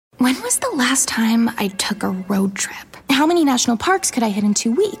When was the last time I took a road trip? How many national parks could I hit in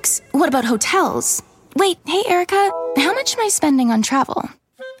 2 weeks? What about hotels? Wait, hey, Erica, how much am I spending on travel?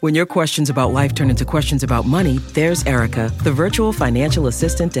 When your questions about life turn into questions about money, there's Erica, the virtual financial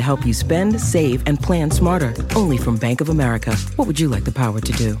assistant to help you spend, save, and plan smarter. Only from Bank of America. What would you like the power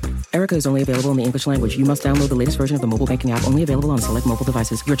to do? Erica is only available in the English language. You must download the latest version of the mobile banking app, only available on select mobile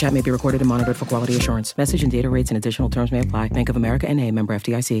devices. Your chat may be recorded and monitored for quality assurance. Message and data rates and additional terms may apply. Bank of America N.A., member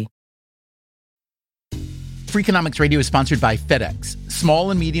FDIC. Freakonomics Radio is sponsored by FedEx.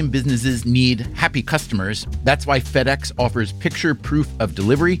 Small and medium businesses need happy customers. That's why FedEx offers picture proof of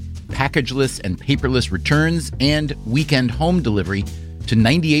delivery, packageless and paperless returns, and weekend home delivery to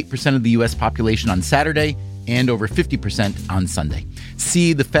 98% of the U.S. population on Saturday and over 50% on Sunday.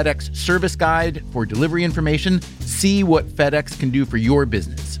 See the FedEx service guide for delivery information. See what FedEx can do for your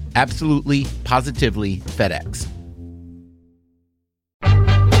business. Absolutely, positively FedEx.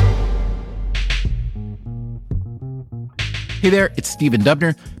 Hey there, it's Stephen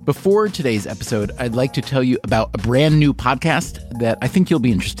Dubner. Before today's episode, I'd like to tell you about a brand new podcast that I think you'll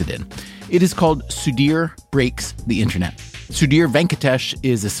be interested in. It is called Sudhir Breaks the Internet. Sudhir Venkatesh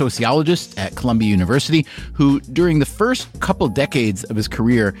is a sociologist at Columbia University who, during the first couple decades of his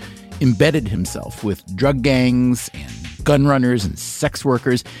career, embedded himself with drug gangs and gun runners and sex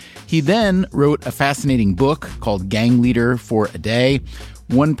workers. He then wrote a fascinating book called Gang Leader for a Day.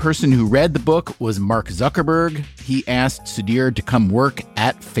 One person who read the book was Mark Zuckerberg. He asked Sudhir to come work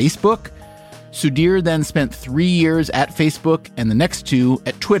at Facebook. Sudhir then spent 3 years at Facebook and the next 2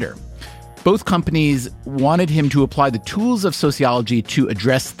 at Twitter. Both companies wanted him to apply the tools of sociology to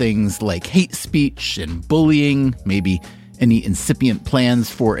address things like hate speech and bullying, maybe any incipient plans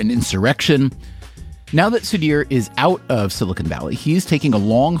for an insurrection. Now that Sudhir is out of Silicon Valley, he's taking a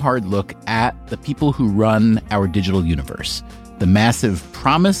long, hard look at the people who run our digital universe. The massive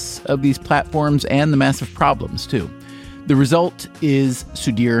promise of these platforms and the massive problems, too. The result is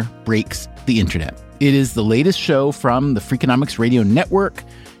Sudhir Breaks the Internet. It is the latest show from the Freakonomics Radio Network.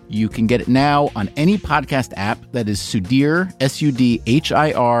 You can get it now on any podcast app. That is Sudhir,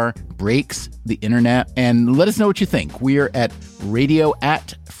 S-U-D-H-I-R, Breaks the Internet. And let us know what you think. We are at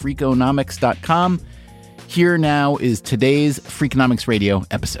radio@freakonomics.com. Here now is today's Freakonomics Radio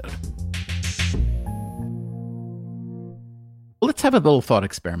episode. Let's have a little thought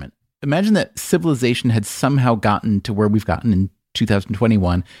experiment. Imagine that civilization had somehow gotten to where we've gotten in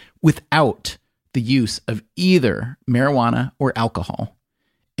 2021 without the use of either marijuana or alcohol,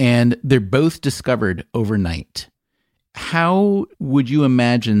 and they're both discovered overnight. How would you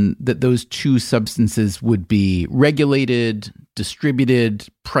imagine that those two substances would be regulated, distributed,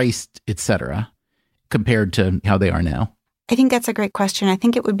 priced, etc., compared to how they are now? I think that's a great question. I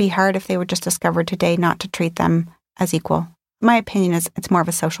think it would be hard if they were just discovered today not to treat them as equal. My opinion is it's more of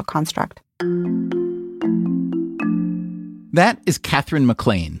a social construct. That is Catherine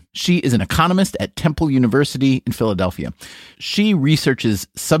McLean. She is an economist at Temple University in Philadelphia. She researches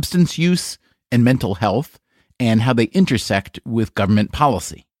substance use and mental health and how they intersect with government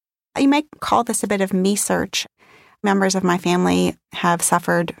policy. You might call this a bit of me-search. Members of my family have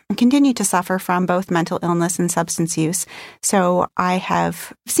suffered and continue to suffer from both mental illness and substance use. So I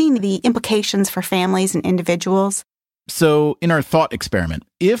have seen the implications for families and individuals. So in our thought experiment,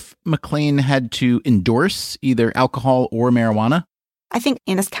 if McLean had to endorse either alcohol or marijuana? I think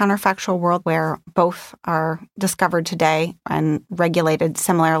in this counterfactual world where both are discovered today and regulated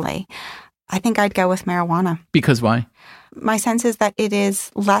similarly, I think I'd go with marijuana. Because why? My sense is that it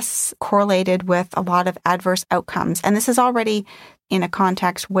is less correlated with a lot of adverse outcomes. And this is already in a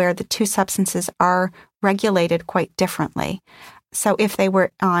context where the two substances are regulated quite differently. So if they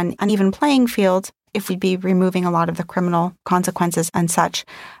were on an even playing field, if we'd be removing a lot of the criminal consequences and such,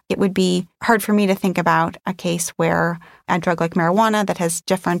 it would be hard for me to think about a case where a drug like marijuana that has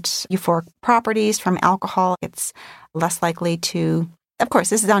different euphoric properties from alcohol, it's less likely to, of course,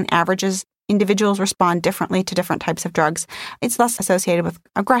 this is on averages. Individuals respond differently to different types of drugs. It's less associated with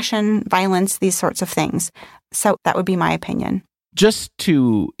aggression, violence, these sorts of things. So that would be my opinion. Just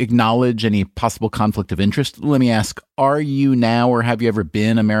to acknowledge any possible conflict of interest, let me ask, are you now or have you ever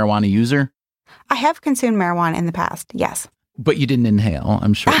been a marijuana user? I have consumed marijuana in the past, yes. But you didn't inhale,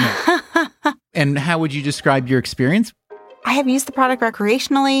 I'm sure. And how would you describe your experience? I have used the product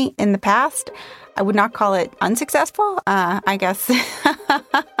recreationally in the past. I would not call it unsuccessful, I guess.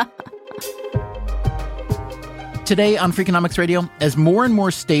 Today on Freakonomics Radio, as more and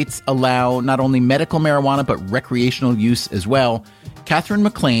more states allow not only medical marijuana, but recreational use as well, Catherine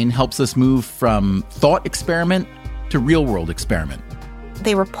McLean helps us move from thought experiment to real-world experiment.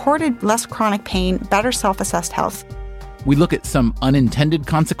 They reported less chronic pain, better self-assessed health. We look at some unintended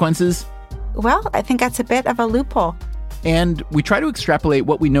consequences. Well, I think that's a bit of a loophole. And we try to extrapolate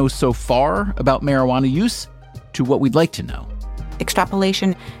what we know so far about marijuana use to what we'd like to know.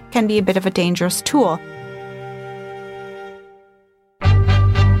 Extrapolation can be a bit of a dangerous tool.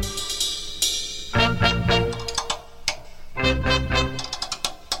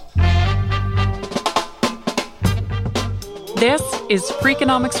 This is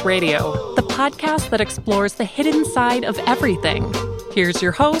Freakonomics Radio, the podcast that explores the hidden side of everything. Here's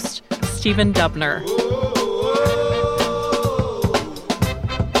your host, Stephen Dubner.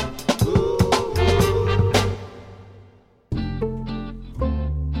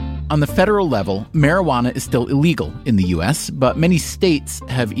 On the federal level, marijuana is still illegal in the U.S., but many states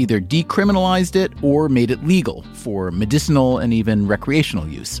have either decriminalized it or made it legal for medicinal and even recreational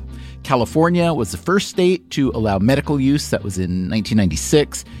use. California was the first state to allow medical use. That was in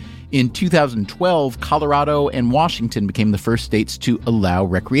 1996. In 2012, Colorado and Washington became the first states to allow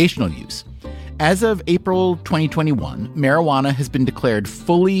recreational use. As of April 2021, marijuana has been declared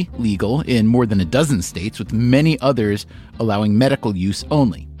fully legal in more than a dozen states, with many others allowing medical use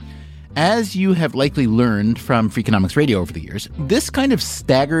only. As you have likely learned from Freakonomics Radio over the years, this kind of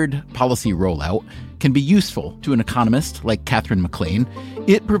staggered policy rollout can be useful to an economist like Catherine McLean.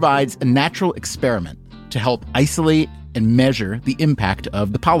 It provides a natural experiment to help isolate and measure the impact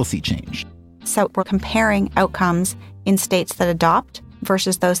of the policy change. So we're comparing outcomes in states that adopt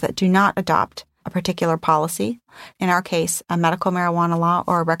versus those that do not adopt a particular policy. In our case, a medical marijuana law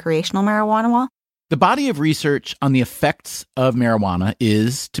or a recreational marijuana law. The body of research on the effects of marijuana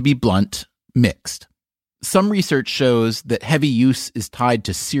is, to be blunt, mixed. Some research shows that heavy use is tied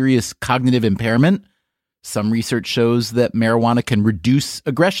to serious cognitive impairment. Some research shows that marijuana can reduce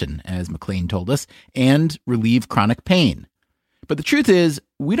aggression, as McLean told us, and relieve chronic pain. But the truth is,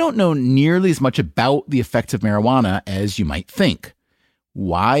 we don't know nearly as much about the effects of marijuana as you might think.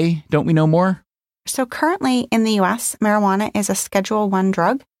 Why don't we know more? So currently in the U.S., marijuana is a Schedule I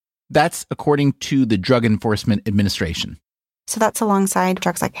drug. That's according to the Drug Enforcement Administration. So that's alongside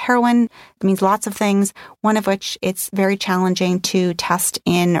drugs like heroin. It means lots of things, one of which it's very challenging to test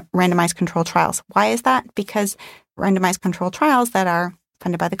in randomized controlled trials. Why is that? Because randomized controlled trials that are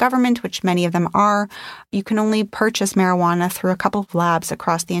funded by the government, which many of them are, you can only purchase marijuana through a couple of labs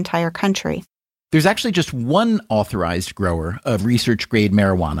across the entire country. There's actually just one authorized grower of research-grade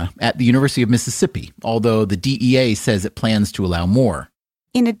marijuana at the University of Mississippi, although the DEA says it plans to allow more.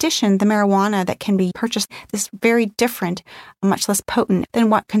 In addition, the marijuana that can be purchased is very different, much less potent than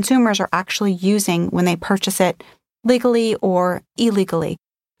what consumers are actually using when they purchase it legally or illegally.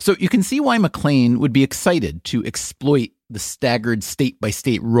 So you can see why McLean would be excited to exploit the staggered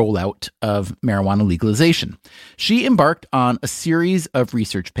state-by-state rollout of marijuana legalization. She embarked on a series of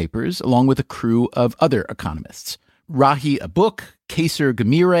research papers along with a crew of other economists. Rahi Abuk, Kaser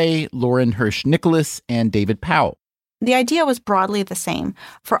Gamire, Lauren Hirsch-Nicholas, and David Powell. The idea was broadly the same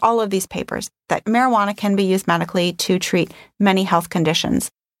for all of these papers, that marijuana can be used medically to treat many health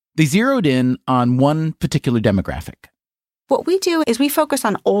conditions. They zeroed in on one particular demographic. What we do is we focus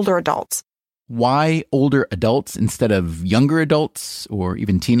on older adults. Why older adults instead of younger adults or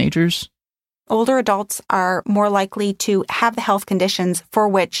even teenagers? Older adults are more likely to have the health conditions for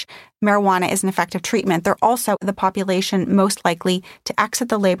which marijuana is an effective treatment. They're also the population most likely to exit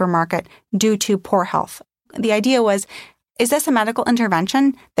the labor market due to poor health. The idea was, is this a medical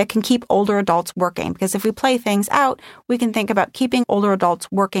intervention that can keep older adults working? Because if we play things out, we can think about keeping older adults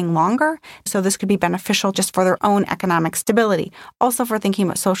working longer. So this could be beneficial just for their own economic stability. Also for thinking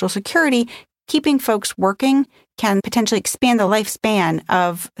about Social Security, keeping folks working can potentially expand the lifespan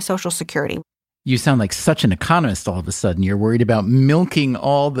of Social Security. You sound like such an economist all of a sudden. You're worried about milking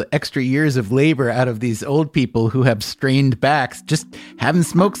all the extra years of labor out of these old people who have strained backs. Just have them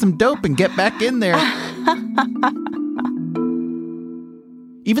smoke some dope and get back in there.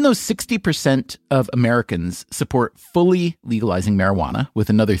 Even though 60% of Americans support fully legalizing marijuana, with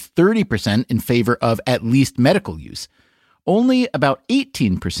another 30% in favor of at least medical use, only about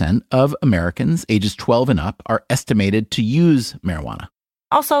 18% of Americans ages 12 and up are estimated to use marijuana.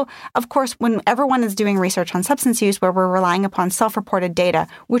 Also, of course, when everyone is doing research on substance use where we're relying upon self-reported data,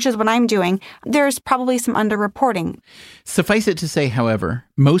 which is what I'm doing, there's probably some underreporting. Suffice it to say, however,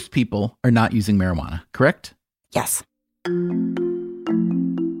 most people are not using marijuana, correct? Yes.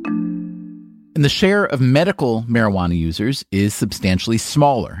 And the share of medical marijuana users is substantially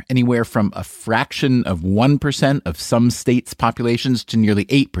smaller, anywhere from a fraction of 1% of some states' populations to nearly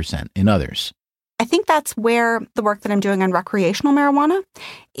 8% in others. I think that's where the work that I'm doing on recreational marijuana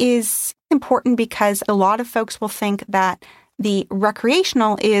is important, because a lot of folks will think that the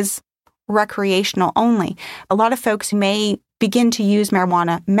recreational is recreational only. A lot of folks may begin to use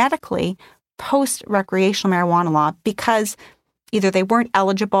marijuana medically post-recreational marijuana law because either they weren't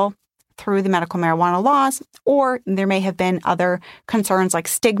eligible through the medical marijuana laws, or there may have been other concerns like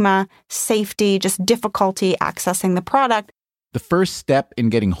stigma, safety, just difficulty accessing the product. The first step in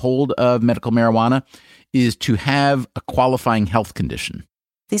getting hold of medical marijuana is to have a qualifying health condition.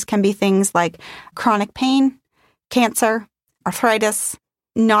 These can be things like chronic pain, cancer, arthritis,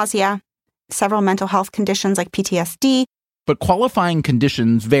 nausea, several mental health conditions like PTSD. But qualifying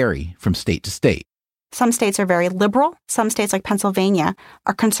conditions vary from state to state. Some states are very liberal. Some states like Pennsylvania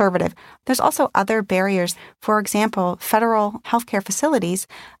are conservative. There's also other barriers. For example, federal healthcare facilities,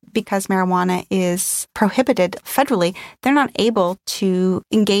 because marijuana is prohibited federally, they're not able to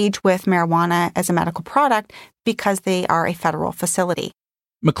engage with marijuana as a medical product because they are a federal facility.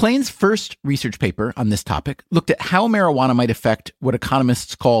 McLean's first research paper on this topic looked at how marijuana might affect what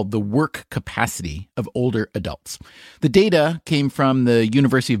economists call the work capacity of older adults. The data came from the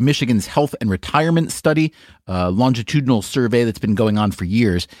University of Michigan's Health and Retirement Study, a longitudinal survey that's been going on for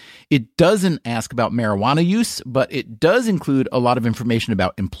years. It doesn't ask about marijuana use, but it does include a lot of information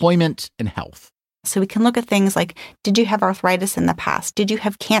about employment and health. So we can look at things like, did you have arthritis in the past? Did you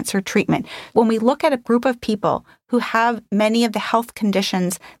have cancer treatment? When we look at a group of people who have many of the health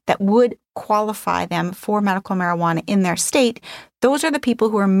conditions that would qualify them for medical marijuana in their state, those are the people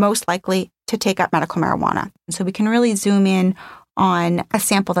who are most likely to take up medical marijuana. So we can really zoom in on a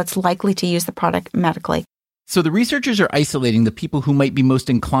sample that's likely to use the product medically. So the researchers are isolating the people who might be most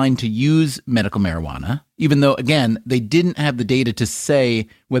inclined to use medical marijuana, even though, again, they didn't have the data to say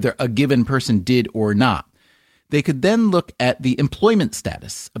whether a given person did or not. They could then look at the employment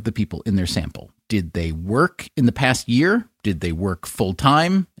status of the people in their sample. Did they work in the past year? Did they work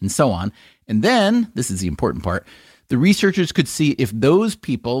full-time? And so on. And then, this is the important part, the researchers could see if those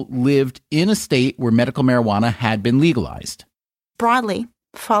people lived in a state where medical marijuana had been legalized. Broadly,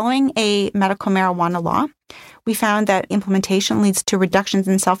 following a medical marijuana law, we found that implementation leads to reductions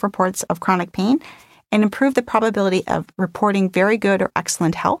in self-reports of chronic pain and improve the probability of reporting very good or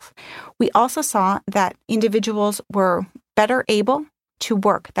excellent health. We also saw that individuals were better able to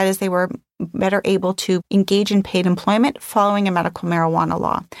work. That is, they were better able to engage in paid employment following a medical marijuana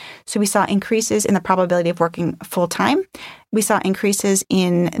law. So we saw increases in the probability of working full-time. We saw increases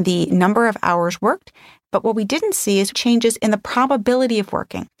in the number of hours worked. But what we didn't see is changes in the probability of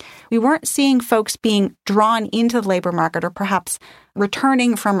working. We weren't seeing folks being drawn into the labor market or perhaps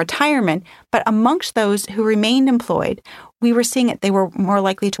returning from retirement, but amongst those who remained employed, we were seeing that they were more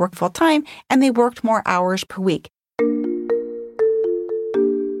likely to work full-time and they worked more hours per week.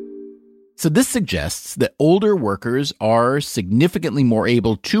 So this suggests that older workers are significantly more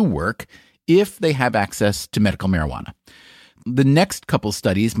able to work if they have access to medical marijuana. The next couple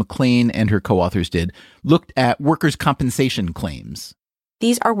studies McLean and her co-authors did looked at workers' compensation claims.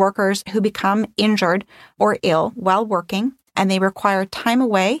 These are workers who become injured or ill while working, and they require time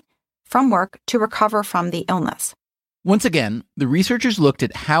away from work to recover from the illness. Once again, the researchers looked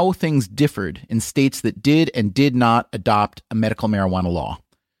at how things differed in states that did and did not adopt a medical marijuana law.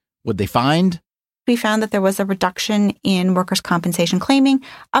 What'd they find? We found that there was a reduction in workers' compensation claiming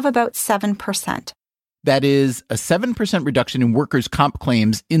of about 7%. That is a 7% reduction in workers' comp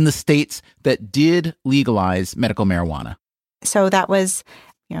claims in the states that did legalize medical marijuana. So that was,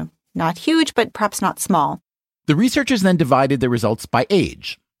 not huge, but perhaps not small. The researchers then divided the results by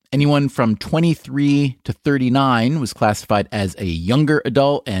age. Anyone from 23 to 39 was classified as a younger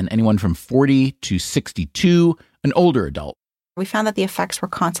adult, and anyone from 40 to 62, an older adult. We found that the effects were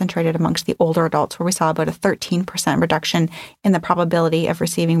concentrated amongst the older adults, where we saw about a 13% reduction in the probability of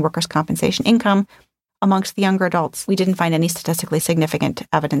receiving workers' compensation income. Amongst the younger adults, we didn't find any statistically significant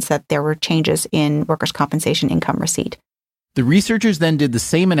evidence that there were changes in workers' compensation income receipt. The researchers then did the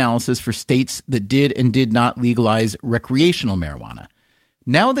same analysis for states that did and did not legalize recreational marijuana.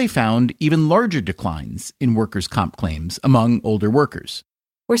 Now they found even larger declines in workers' comp claims among older workers.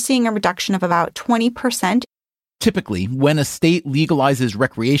 We're seeing a reduction of about 20%. Typically, when a state legalizes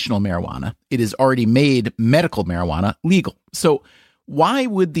recreational marijuana, it has already made medical marijuana legal. So why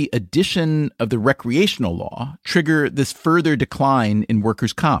would the addition of the recreational law trigger this further decline in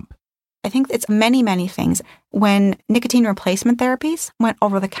workers' comp? I think it's many, many things. When nicotine replacement therapies went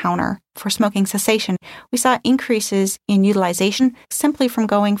over the counter for smoking cessation, we saw increases in utilization simply from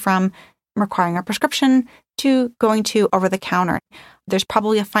going from requiring a prescription to going to over the counter. There's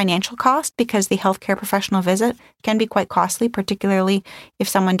probably a financial cost because the healthcare professional visit can be quite costly, particularly if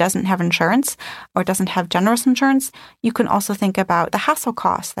someone doesn't have insurance or doesn't have generous insurance. You can also think about the hassle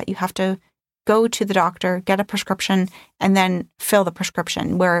costs that you have to go to the doctor, get a prescription, and then fill the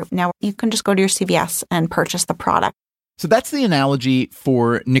prescription, where now you can just go to your CVS and purchase the product. So that's the analogy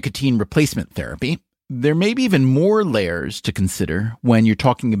for nicotine replacement therapy. There may be even more layers to consider when you're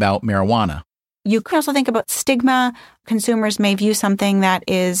talking about marijuana. You can also think about stigma. Consumers may view something that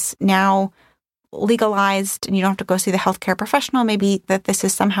is now legalized and you don't have to go see the healthcare professional, maybe that this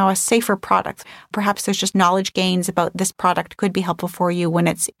is somehow a safer product. Perhaps there's just knowledge gains about this product could be helpful for you when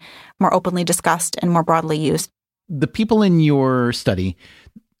it's more openly discussed and more broadly used. The people in your study,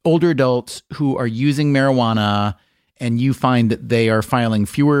 older adults who are using marijuana, and you find that they are filing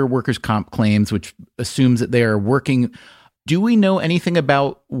fewer workers' comp claims, which assumes that they are working. Do we know anything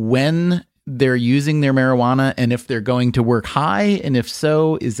about when they're using their marijuana and if they're going to work high? And if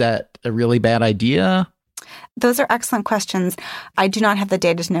so, is that a really bad idea? Those are excellent questions. I do not have the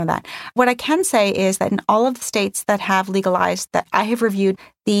data to know that. What I can say is that in all of the states that have legalized that I have reviewed,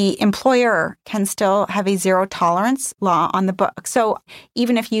 the employer can still have a zero tolerance law on the book. So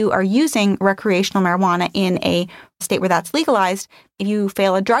even if you are using recreational marijuana in a state where that's legalized, if you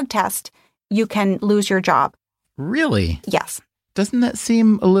fail a drug test, you can lose your job. Really? Yes. Doesn't that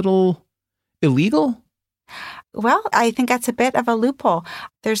seem a little illegal? Well, I think that's a bit of a loophole.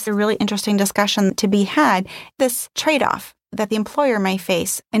 There's a really interesting discussion to be had. This trade-off that the employer may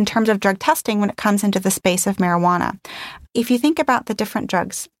face in terms of drug testing when it comes into the space of marijuana. If you think about the different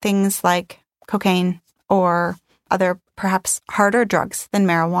drugs, things like cocaine or other perhaps harder drugs than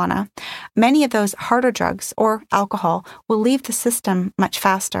marijuana, many of those harder drugs or alcohol will leave the system much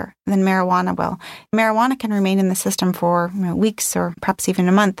faster than marijuana will. Marijuana can remain in the system for weeks or perhaps even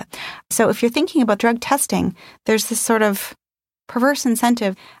a month. So if you're thinking about drug testing, there's this sort of perverse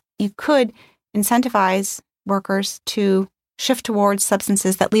incentive. You could incentivize workers to shift towards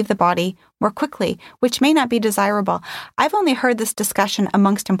substances that leave the body more quickly, which may not be desirable. I've only heard this discussion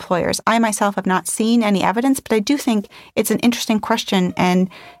amongst employers. I myself have not seen any evidence, but I do think it's an interesting question and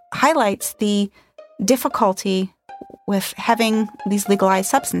highlights the difficulty with having these legalized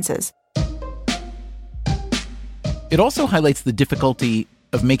substances. It also highlights the difficulty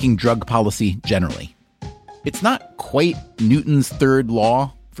of making drug policy generally. It's not quite Newton's third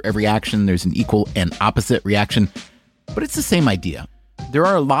law. For every action, there's an equal and opposite reaction. But it's the same idea. There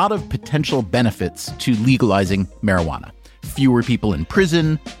are a lot of potential benefits to legalizing marijuana. Fewer people in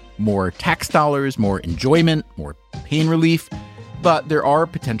prison, more tax dollars, more enjoyment, more pain relief. But there are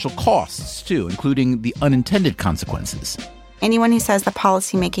potential costs, too, including the unintended consequences. Anyone who says that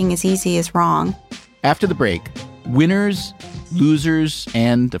policymaking is easy is wrong. After the break, winners, losers,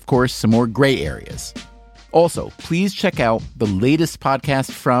 and, of course, some more gray areas. Also, please check out the latest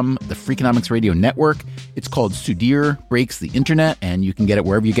podcast from the Freakonomics Radio Network. It's called Sudhir Breaks the Internet, and you can get it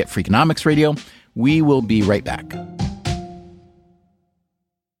wherever you get Freakonomics Radio. We will be right back.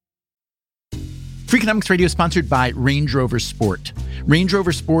 Freakonomics Radio is sponsored by Range Rover Sport. Range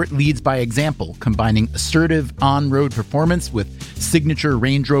Rover Sport leads by example, combining assertive on-road performance with signature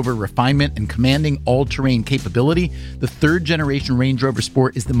Range Rover refinement and commanding all-terrain capability. The third-generation Range Rover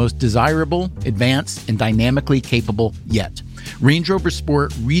Sport is the most desirable, advanced, and dynamically capable yet. Range Rover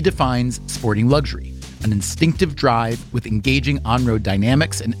Sport redefines sporting luxury, an instinctive drive with engaging on-road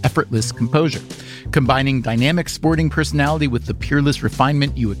dynamics and effortless composure. Combining dynamic sporting personality with the peerless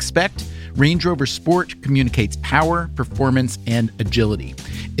refinement you expect, Range Rover Sport communicates power, performance, and agility.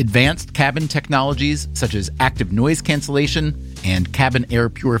 Advanced cabin technologies such as active noise cancellation and cabin air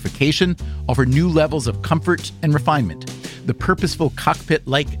purification offer new levels of comfort and refinement. The purposeful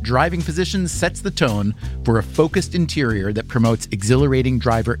cockpit-like driving position sets the tone for a focused interior that promotes exhilarating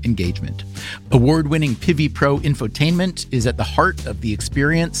driver engagement. Award-winning Pivi Pro infotainment is at the heart of the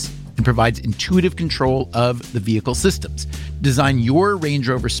experience and provides intuitive control of the vehicle systems. Design your Range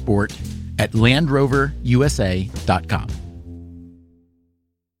Rover Sport at LandRoverUSA.com.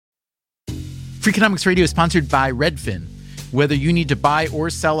 Freakonomics Radio is sponsored by Redfin. Whether you need to buy or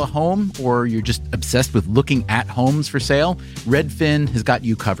sell a home, or you're just obsessed with looking at homes for sale, Redfin has got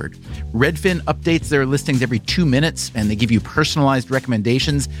you covered. Redfin updates their listings every 2 minutes, and they give you personalized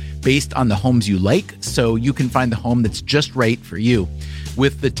recommendations based on the homes you like, so you can find the home that's just right for you.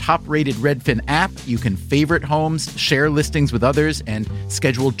 With the top-rated Redfin app, you can favorite homes, share listings with others, and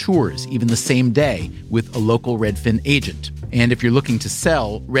schedule tours even the same day with a local Redfin agent. And if you're looking to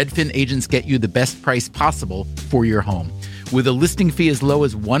sell, Redfin agents get you the best price possible for your home. With a listing fee as low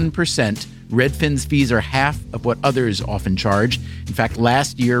as 1%, Redfin's fees are half of what others often charge. In fact,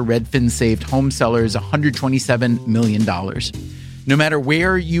 last year, Redfin saved home sellers $127 million. No matter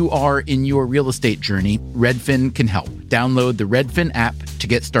where you are in your real estate journey, Redfin can help. Download the Redfin app to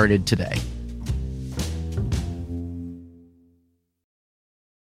get started today.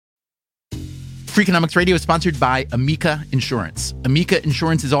 Freakonomics Radio is sponsored by Amica Insurance. Amica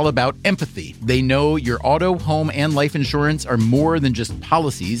Insurance is all about empathy. They know your auto, home, and life insurance are more than just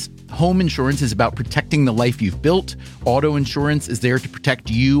policies. Home insurance is about protecting the life you've built. Auto insurance is there to protect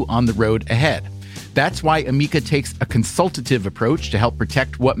you on the road ahead. That's why Amica takes a consultative approach to help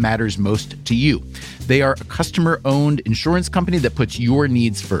protect what matters most to you. They are a customer-owned insurance company that puts your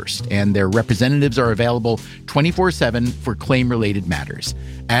needs first, and their representatives are available 24/7 for claim-related matters.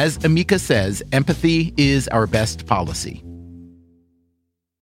 As Amica says, empathy is our best policy.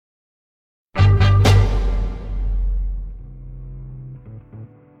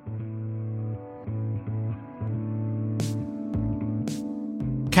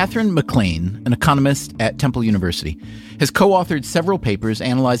 Catherine McLean, an economist at Temple University, has co-authored several papers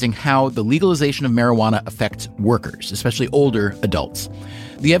analyzing how the legalization of marijuana affects workers, especially older adults.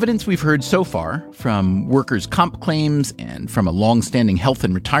 The evidence we've heard so far, from workers' comp claims and from a long-standing health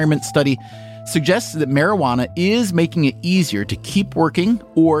and retirement study, suggests that marijuana is making it easier to keep working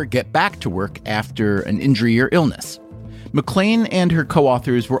or get back to work after an injury or illness. McLean and her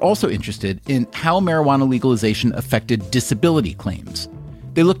co-authors were also interested in how marijuana legalization affected disability claims.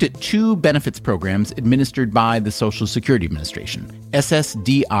 They looked at two benefits programs administered by the Social Security Administration,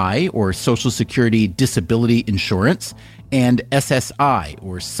 SSDI, or Social Security Disability Insurance, and SSI,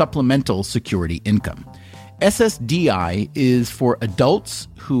 or Supplemental Security Income. SSDI is for adults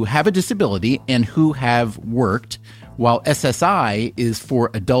who have a disability and who have worked, while SSI is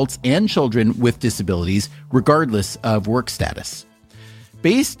for adults and children with disabilities, regardless of work status.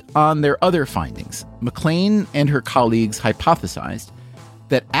 Based on their other findings, McLean and her colleagues hypothesized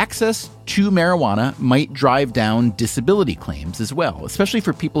that access to marijuana might drive down disability claims as well, especially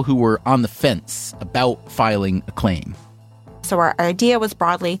for people who were on the fence about filing a claim. So our idea was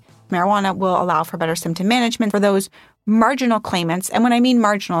broadly, marijuana will allow for better symptom management for those marginal claimants. And when I mean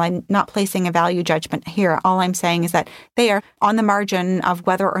marginal, I'm not placing a value judgment here. All I'm saying is that they are on the margin of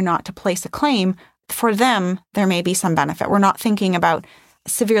whether or not to place a claim. For them, there may be some benefit. We're not thinking about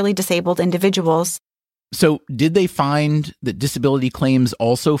severely disabled individuals. So did they find that disability claims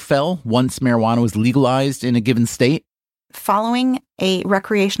also fell once marijuana was legalized in a given state? Following a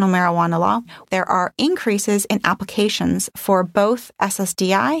recreational marijuana law, there are increases in applications for both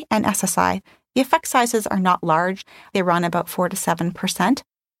SSDI and SSI. The effect sizes are not large. They run about 4 to 7%.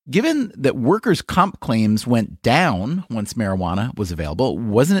 Given that workers' comp claims went down once marijuana was available,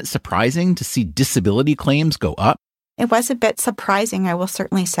 wasn't it surprising to see disability claims go up? It was a bit surprising, I will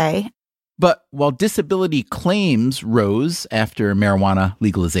certainly say. But while disability claims rose after marijuana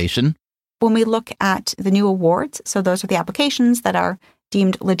legalization, when we look at the new awards, so those are the applications that are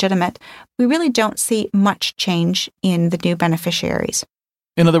deemed legitimate, we really don't see much change in the new beneficiaries.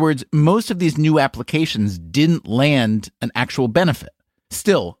 In other words, most of these new applications didn't land an actual benefit.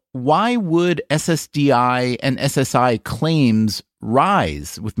 Still, why would SSDI and SSI claims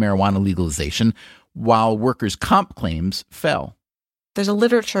rise with marijuana legalization while workers' comp claims fell? There's a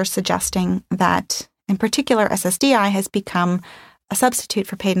literature suggesting that, in particular, SSDI has become a substitute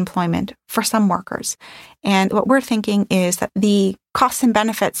for paid employment for some workers. And what we're thinking is that the costs and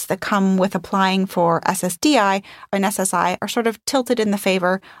benefits that come with applying for SSDI and SSI are sort of tilted in the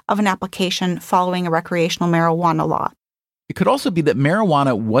favor of an application following a recreational marijuana law. It could also be that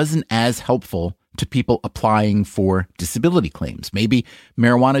marijuana wasn't as helpful to people applying for disability claims. Maybe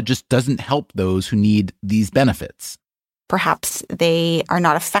marijuana just doesn't help those who need these benefits. Perhaps they are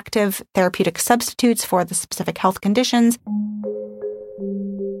not effective therapeutic substitutes for the specific health conditions.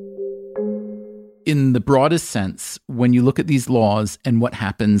 In the broadest sense, when you look at these laws and what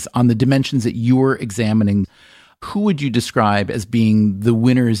happens on the dimensions that you're examining, who would you describe as being the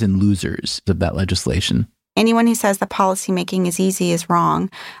winners and losers of that legislation? Anyone who says that policymaking is easy is wrong.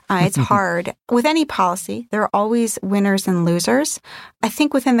 It's hard. With any policy, there are always winners and losers. I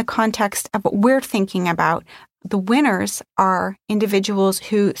think within the context of what we're thinking about, the winners are individuals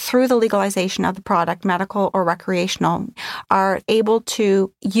who, through the legalization of the product, medical or recreational, are able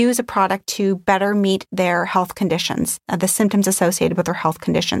to use a product to better meet their health conditions, the symptoms associated with their health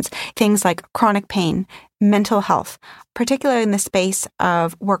conditions, things like chronic pain, mental health, particularly in the space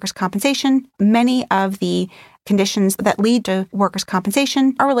of workers' compensation. Many of the conditions that lead to workers'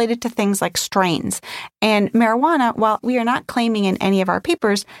 compensation are related to things like strains. And marijuana, while we are not claiming in any of our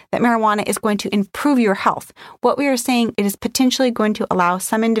papers that marijuana is going to improve your health, what we are saying it is potentially going to allow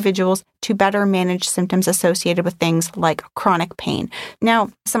some individuals to better manage symptoms associated with things like chronic pain. Now,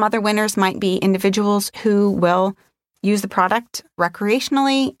 some other winners might be individuals who will use the product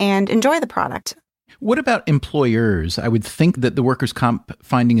recreationally and enjoy the product. What about employers? I would think that the workers' comp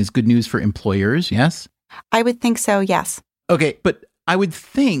finding is good news for employers, yes? I would think so, yes. Okay, but I would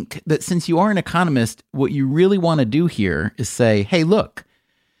think that since you are an economist, what you really want to do here is say, hey, look,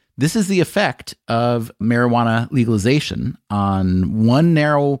 this is the effect of marijuana legalization on one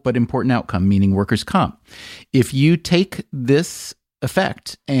narrow but important outcome, meaning workers' comp. If you take this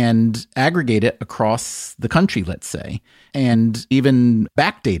effect and aggregate it across the country, let's say, and even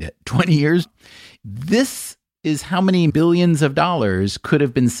backdate it 20 years, this is how many billions of dollars could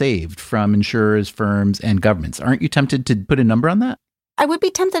have been saved from insurers, firms, and governments. Aren't you tempted to put a number on that? I would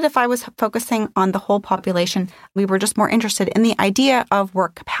be tempted if I was focusing on the whole population. We were just more interested in the idea of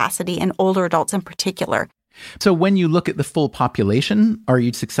work capacity and older adults in particular. So when you look at the full population, are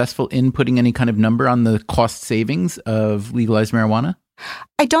you successful in putting any kind of number on the cost savings of legalized marijuana?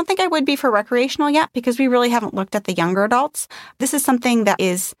 I don't think I would be for recreational yet because we really haven't looked at the younger adults. This is something that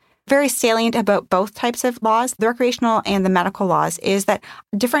is very salient about both types of laws, the recreational and the medical laws, is that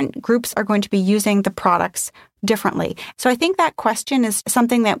different groups are going to be using the products differently. So I think that question is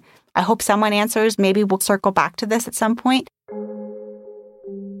something that I hope someone answers. Maybe we'll circle back to this at some point.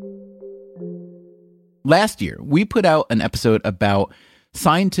 Last year, we put out an episode about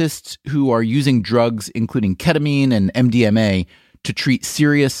scientists who are using drugs, including ketamine and MDMA, to treat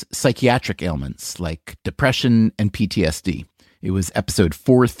serious psychiatric ailments like depression and PTSD. It was episode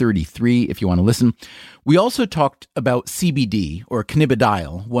 433, if you want to listen. We also talked about CBD, or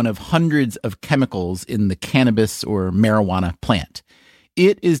cannabidiol, one of hundreds of chemicals in the cannabis or marijuana plant.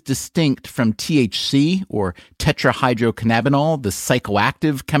 It is distinct from THC, or tetrahydrocannabinol, the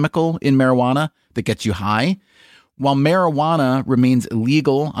psychoactive chemical in marijuana that gets you high. While marijuana remains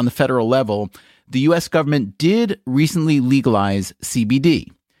illegal on the federal level, the U.S. government did recently legalize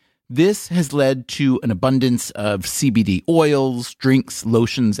CBD. This has led to an abundance of CBD oils, drinks,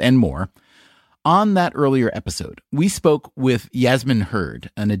 lotions, and more. On that earlier episode, we spoke with Yasmin Hurd,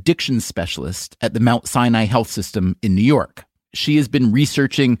 an addiction specialist at the Mount Sinai Health System in New York. She has been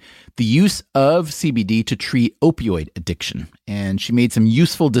researching the use of CBD to treat opioid addiction, and she made some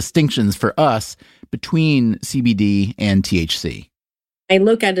useful distinctions for us between CBD and THC. I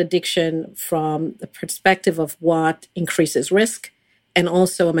look at addiction from the perspective of what increases risk. And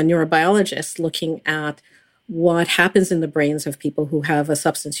also I'm a neurobiologist looking at what happens in the brains of people who have a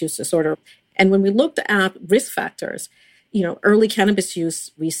substance use disorder. And when we looked at risk factors, early cannabis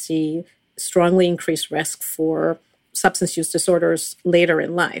use, we see strongly increased risk for substance use disorders later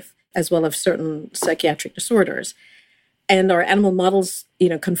in life, as well as certain psychiatric disorders. And our animal models,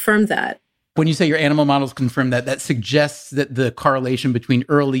 confirm that. When you say your animal models confirm that, that suggests that the correlation between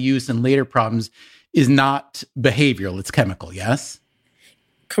early use and later problems is not behavioral, it's chemical, yes?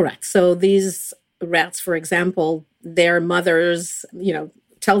 Correct. So these rats, for example, their mothers,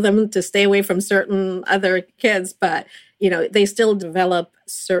 tell them to stay away from certain other kids, but, they still develop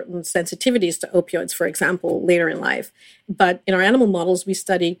certain sensitivities to opioids, for example, later in life. But in our animal models, we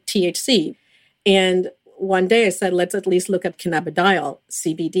study THC. And one day I said, let's at least look at cannabidiol,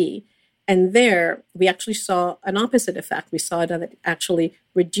 CBD. And there we actually saw an opposite effect. We saw that it actually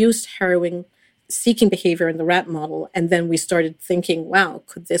reduced heroin seeking behavior in the rat model. And then we started thinking, wow,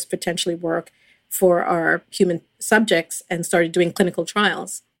 could this potentially work for our human subjects, and started doing clinical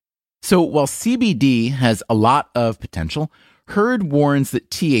trials. So while CBD has a lot of potential, Hurd warns that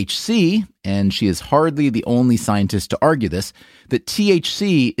THC, and she is hardly the only scientist to argue this, that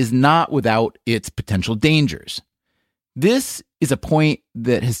THC is not without its potential dangers. This is a point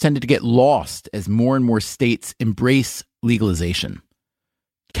that has tended to get lost as more and more states embrace legalization.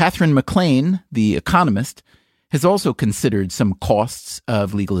 Catherine McLean, the economist, has also considered some costs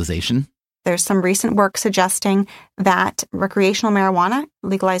of legalization. There's some recent work suggesting that recreational marijuana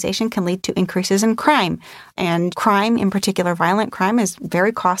legalization can lead to increases in crime. And crime, in particular violent crime, is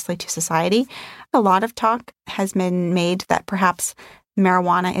very costly to society. A lot of talk has been made that perhaps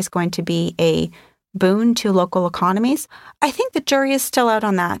marijuana is going to be a boon to local economies. I think the jury is still out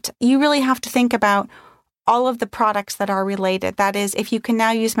on that. You really have to think about all of the products that are related. That is, if you can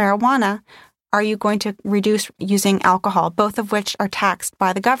now use marijuana, are you going to reduce using alcohol, both of which are taxed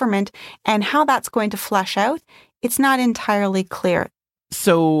by the government? And how that's going to flesh out, it's not entirely clear.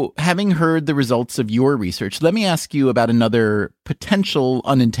 So, having heard the results of your research, let me ask you about another potential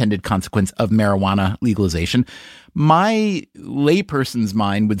unintended consequence of marijuana legalization. My layperson's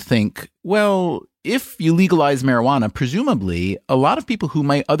mind would think, well, if you legalize marijuana, presumably a lot of people who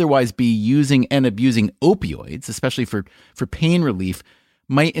might otherwise be using and abusing opioids, especially for pain relief,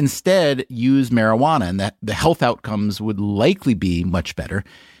 might instead use marijuana, and that the health outcomes would likely be much better.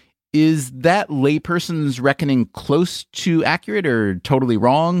 Is that layperson's reckoning close to accurate or totally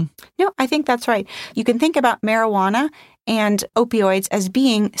wrong? No, I think that's right. You can think about marijuana and opioids as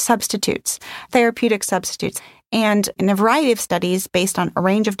being substitutes, therapeutic substitutes. And in a variety of studies based on a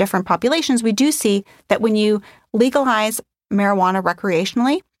range of different populations, we do see that when you legalize marijuana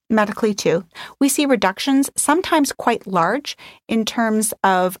recreationally, medically too, we see reductions, sometimes quite large, in terms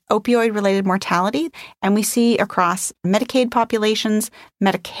of opioid-related mortality. And we see across Medicaid populations,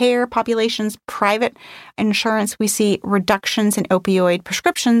 Medicare populations, private insurance, we see reductions in opioid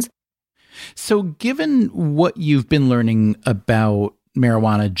prescriptions. So given what you've been learning about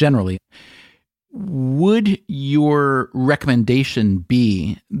marijuana generally, would your recommendation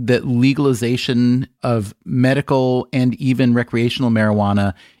be that legalization of medical and even recreational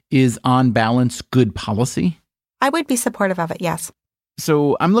marijuana is on balance good policy? I would be supportive of it, yes.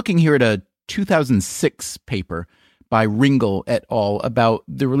 So I'm looking here at a 2006 paper by Ringel et al. About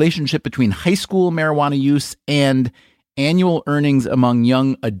the relationship between high school marijuana use and annual earnings among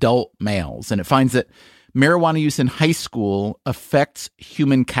young adult males. And it finds that marijuana use in high school affects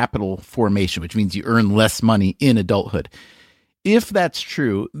human capital formation, which means you earn less money in adulthood. If that's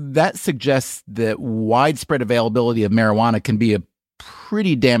true, that suggests that widespread availability of marijuana can be a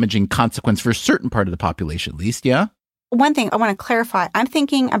pretty damaging consequence for a certain part of the population, at least, yeah? One thing I want to clarify, I'm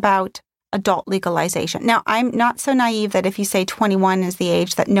thinking about adult legalization. Now, I'm not so naive that if you say 21 is the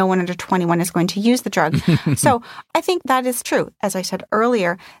age that no one under 21 is going to use the drug. So I think that is true. As I said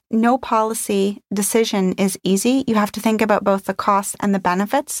earlier, no policy decision is easy. You have to think about both the costs and the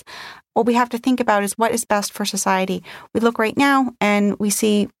benefits. What we have to think about is what is best for society. We look right now and we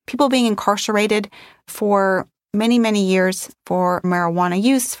see people being incarcerated for many, many years for marijuana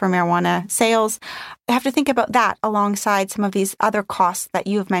use, for marijuana sales. I have to think about that alongside some of these other costs that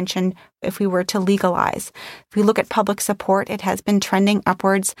you have mentioned if we were to legalize. If we look at public support, it has been trending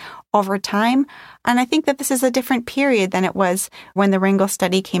upwards over time. And I think that this is a different period than it was when the Ringel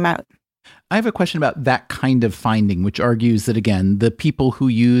study came out. I have a question about that kind of finding, which argues that, again, the people who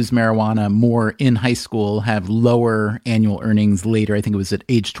use marijuana more in high school have lower annual earnings later. I think it was at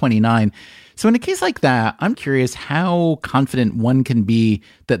age 29. So in a case like that, I'm curious how confident one can be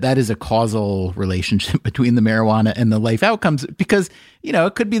that that is a causal relationship between the marijuana and the life outcomes, because, you know,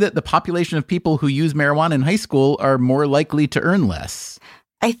 it could be that the population of people who use marijuana in high school are more likely to earn less.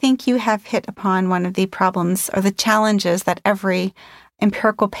 I think you have hit upon one of the problems or the challenges that every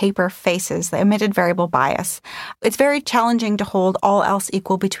empirical paper faces, the omitted variable bias. It's very challenging to hold all else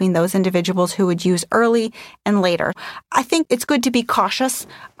equal between those individuals who would use early and later. I think it's good to be cautious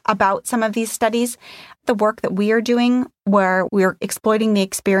about some of these studies. The work that we are doing, where we're exploiting the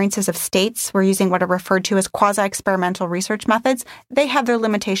experiences of states, we're using what are referred to as quasi-experimental research methods. They have their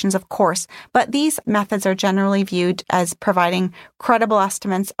limitations, of course, but these methods are generally viewed as providing credible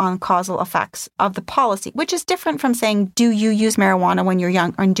estimates on causal effects of the policy, which is different from saying, do you use marijuana when you're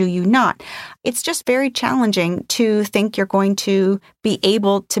young or do you not? It's just very challenging to think you're going to be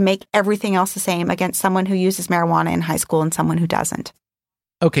able to make everything else the same against someone who uses marijuana in high school and someone who doesn't.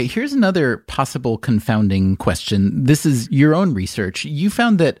 Okay, here's another possible confounding question. This is your own research. You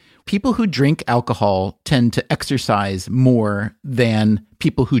found that people who drink alcohol tend to exercise more than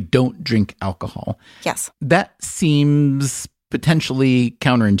people who don't drink alcohol. Yes. That seems potentially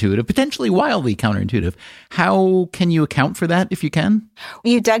counterintuitive, potentially wildly counterintuitive. How can you account for that, if you can?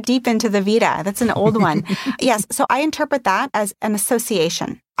 You dug deep into the Vita. That's an old one. Yes, so I interpret that as an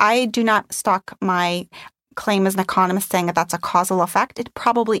association. I do not stock my claim as an economist saying that that's a causal effect. It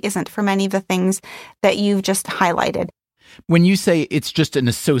probably isn't for many of the things that you've just highlighted. When you say it's just an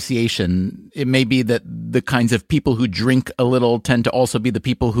association, it may be that the kinds of people who drink a little tend to also be the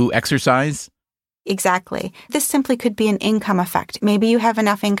people who exercise? Exactly. This simply could be an income effect. Maybe you have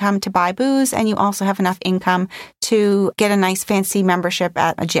enough income to buy booze and you also have enough income to get a nice fancy membership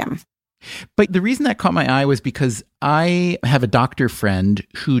at a gym. But the reason that caught my eye was because I have a doctor friend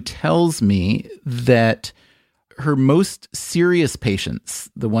who tells me that her most serious patients,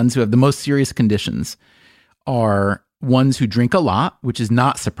 the ones who have the most serious conditions, are ones who drink a lot, which is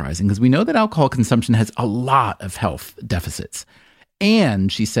not surprising because we know that alcohol consumption has a lot of health deficits.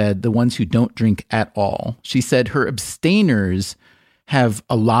 And she said the ones who don't drink at all. She said her abstainers have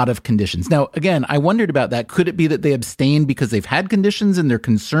a lot of conditions. Now, again, I wondered about that. Could it be that they abstain because they've had conditions and they're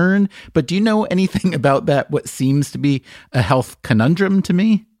concerned? But do you know anything about that, what seems to be a health conundrum to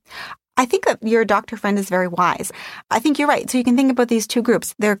me? I think that your doctor friend is very wise. I think you're right. So you can think about these two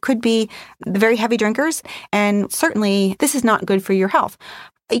groups. There could be the very heavy drinkers, and certainly this is not good for your health.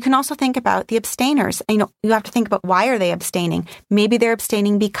 You can also think about the abstainers. You have to think about why are they abstaining? Maybe they're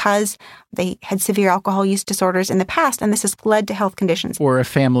abstaining because they had severe alcohol use disorders in the past, and this has led to health conditions. Or a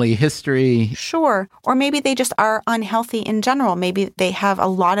family history. Sure. Or maybe they just are unhealthy in general. Maybe they have a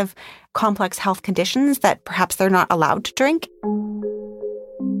lot of complex health conditions that perhaps they're not allowed to drink.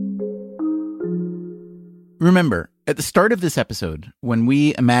 Remember, at the start of this episode, when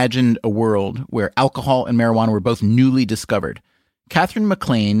we imagined a world where alcohol and marijuana were both newly discovered, Catherine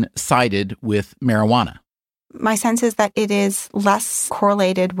MacLean sided with marijuana. My sense is that it is less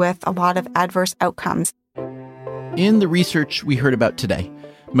correlated with a lot of adverse outcomes. In the research we heard about today,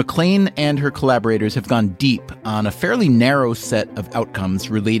 MacLean and her collaborators have gone deep on a fairly narrow set of outcomes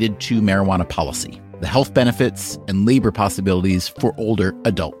related to marijuana policy, the health benefits and labor possibilities for older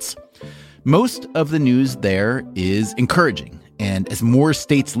adults. Most of the news there is encouraging, and as more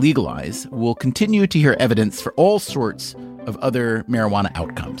states legalize, we'll continue to hear evidence for all sorts of other marijuana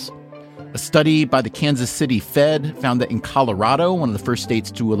outcomes. A study by the Kansas City Fed found that in Colorado, one of the first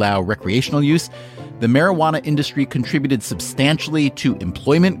states to allow recreational use, the marijuana industry contributed substantially to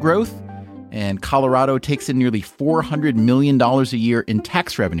employment growth, and Colorado takes in nearly $400 million a year in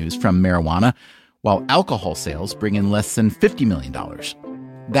tax revenues from marijuana, while alcohol sales bring in less than $50 million.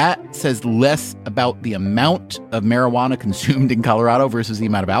 That says less about the amount of marijuana consumed in Colorado versus the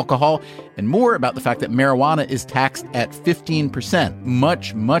amount of alcohol, and more about the fact that marijuana is taxed at 15%,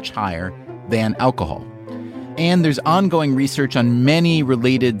 much, much higher than alcohol. And there's ongoing research on many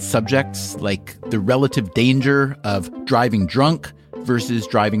related subjects, like the relative danger of driving drunk versus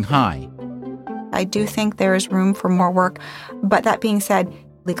driving high. I do think there is room for more work, but that being said,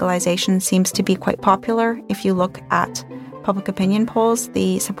 legalization seems to be quite popular. If you look at public opinion polls,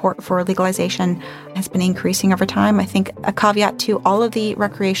 the support for legalization has been increasing over time. I think a caveat to all of the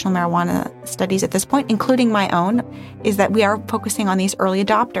recreational marijuana studies at this point, including my own, is that we are focusing on these early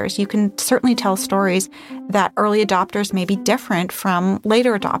adopters. You can certainly tell stories that early adopters may be different from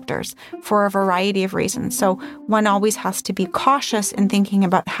later adopters for a variety of reasons. So one always has to be cautious in thinking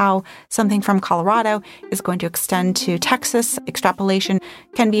about how something from Colorado is going to extend to Texas. Extrapolation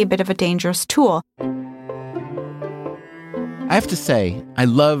can be a bit of a dangerous tool. I have to say, I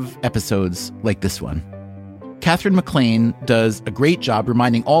love episodes like this one. Catherine MacLean does a great job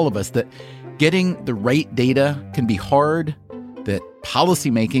reminding all of us that getting the right data can be hard, that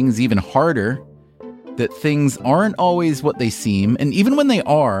policymaking is even harder, that things aren't always what they seem, and even when they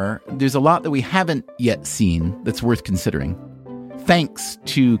are, there's a lot that we haven't yet seen that's worth considering. Thanks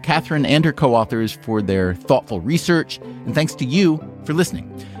to Catherine and her co-authors for their thoughtful research, and thanks to you for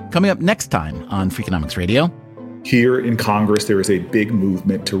listening. Coming up next time on Freakonomics Radio. Here in Congress, there is a big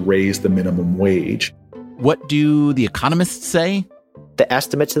movement to raise the minimum wage. What do the economists say? The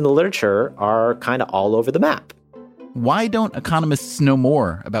estimates in the literature are kind of all over the map. Why don't economists know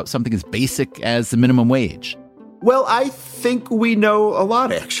more about something as basic as the minimum wage? Well, I think we know a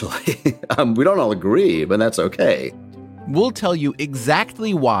lot, actually. We don't all agree, but that's okay. We'll tell you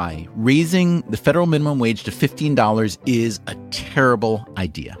exactly why raising the federal minimum wage to $15 is a terrible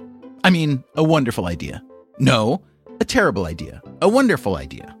idea. I mean, a wonderful idea. No, a terrible idea. A wonderful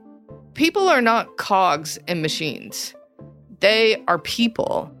idea. People are not cogs in machines. They are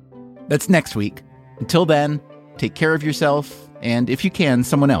people. That's next week. Until then, take care of yourself, and if you can,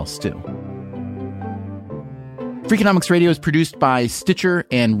 someone else too. Freakonomics Radio is produced by Stitcher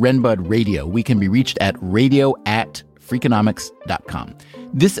and Renbud Radio. We can be reached at radio@freakonomics.com.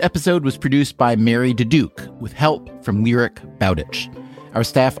 This episode was produced by Mary DeDuke with help from Lyric Bowditch. Our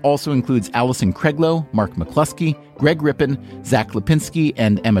staff also includes Allison Craiglow, Mark McCluskey, Greg Rippin, Zach Lipinski,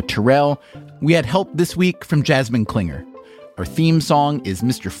 and Emma Terrell. We had help this week from Jasmine Klinger. Our theme song is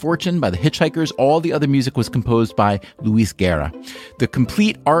Mr. Fortune by the Hitchhikers. All the other music was composed by Luis Guerra. The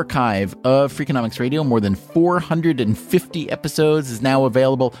complete archive of Freakonomics Radio, more than 450 episodes, is now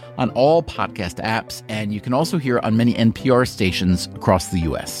available on all podcast apps, and you can also hear on many NPR stations across the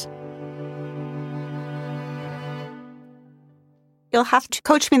U.S. You'll have to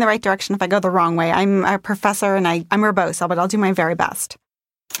coach me in the right direction if I go the wrong way. I'm a professor and I'm verbose, but I'll do my very best.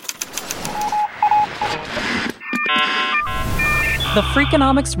 The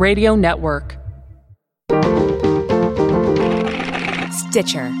Freakonomics Radio Network.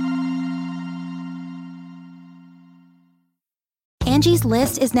 Stitcher. Angie's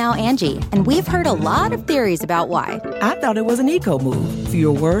List is now Angie, and we've heard a lot of theories about why. I thought it was an eco move.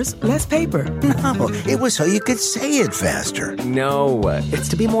 Fewer words, less paper. No, it was so you could say it faster. No, it's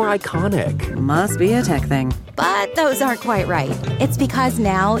to be more iconic. Must be a tech thing. But those aren't quite right. It's because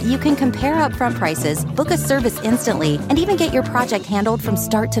now you can compare upfront prices, book a service instantly, and even get your project handled from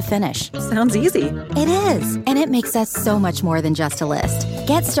start to finish. Sounds easy. It is, and it makes us so much more than just a list.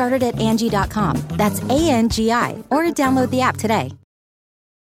 Get started at Angie.com. That's ANGI, or download the app today.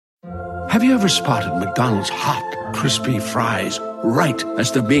 Have you ever spotted McDonald's hot, crispy fries right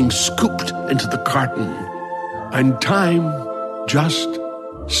as they're being scooped into the carton? And time just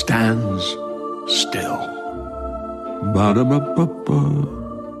stands still. Ba-da-ba-ba-ba.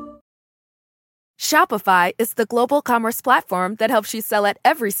 Shopify is the global commerce platform that helps you sell at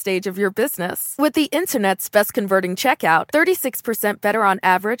every stage of your business. With the internet's best converting checkout, 36% better on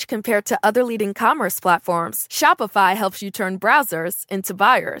average compared to other leading commerce platforms, Shopify helps you turn browsers into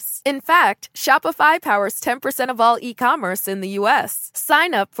buyers. In fact, Shopify powers 10% of all e-commerce in the U.S.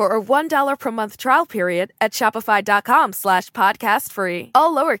 Sign up for a $1 per month trial period at shopify.com/podcastfree.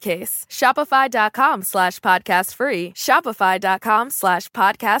 All lowercase, shopify.com/podcastfree,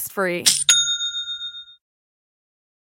 shopify.com/podcastfree.